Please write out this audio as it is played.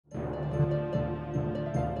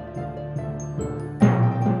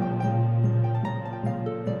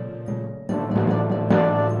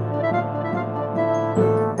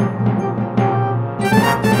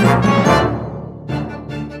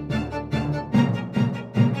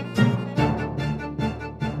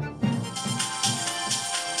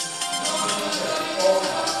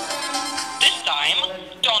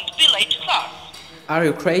Are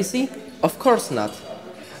you crazy? Of course not.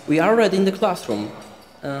 We are already in the classroom,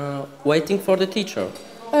 waiting for the teacher.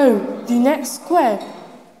 Oh, the next square.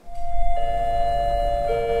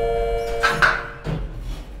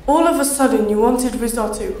 All of a sudden you wanted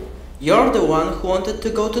risotto. You're the one who wanted to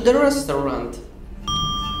go to the restaurant.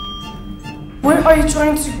 Where are you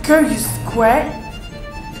trying to go, you square?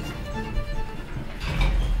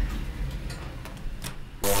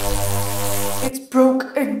 It's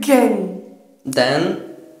broke again.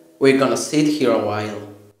 Then we're gonna sit here a while.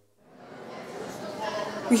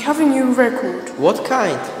 We have a new record. What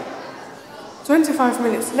kind? 25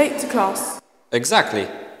 minutes late to class. Exactly.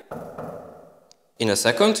 In a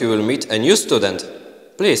second you will meet a new student.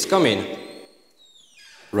 Please, come in.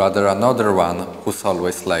 Rather another one who's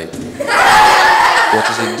always late. What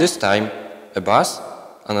is it this time? A bus?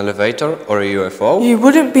 An elevator or a UFO? You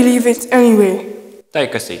wouldn't believe it anyway.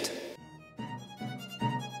 Take a seat.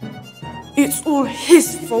 It's all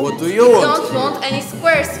his fault. What do you want? Don't want any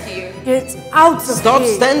squares here. Get out of Stop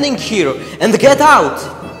here. standing here and get out!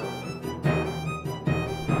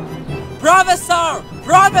 Professor!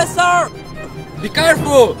 Professor! Be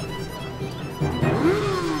careful!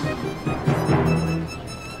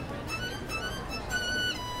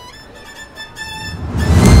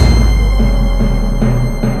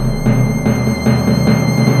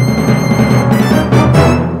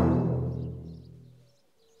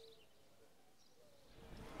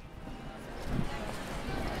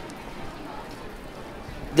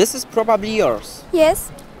 This is probably yours. Yes.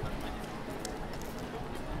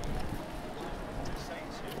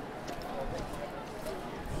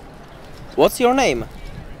 What's your name?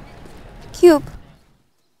 Cube.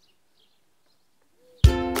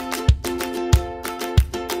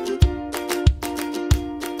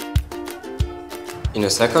 In a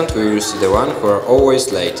second we will see the one who are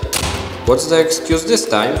always late. What's the excuse this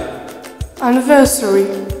time? Anniversary.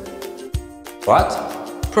 What?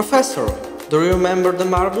 Professor, do you remember the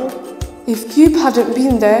marble? If Cube hadn't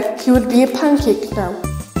been there, he would be a pancake now.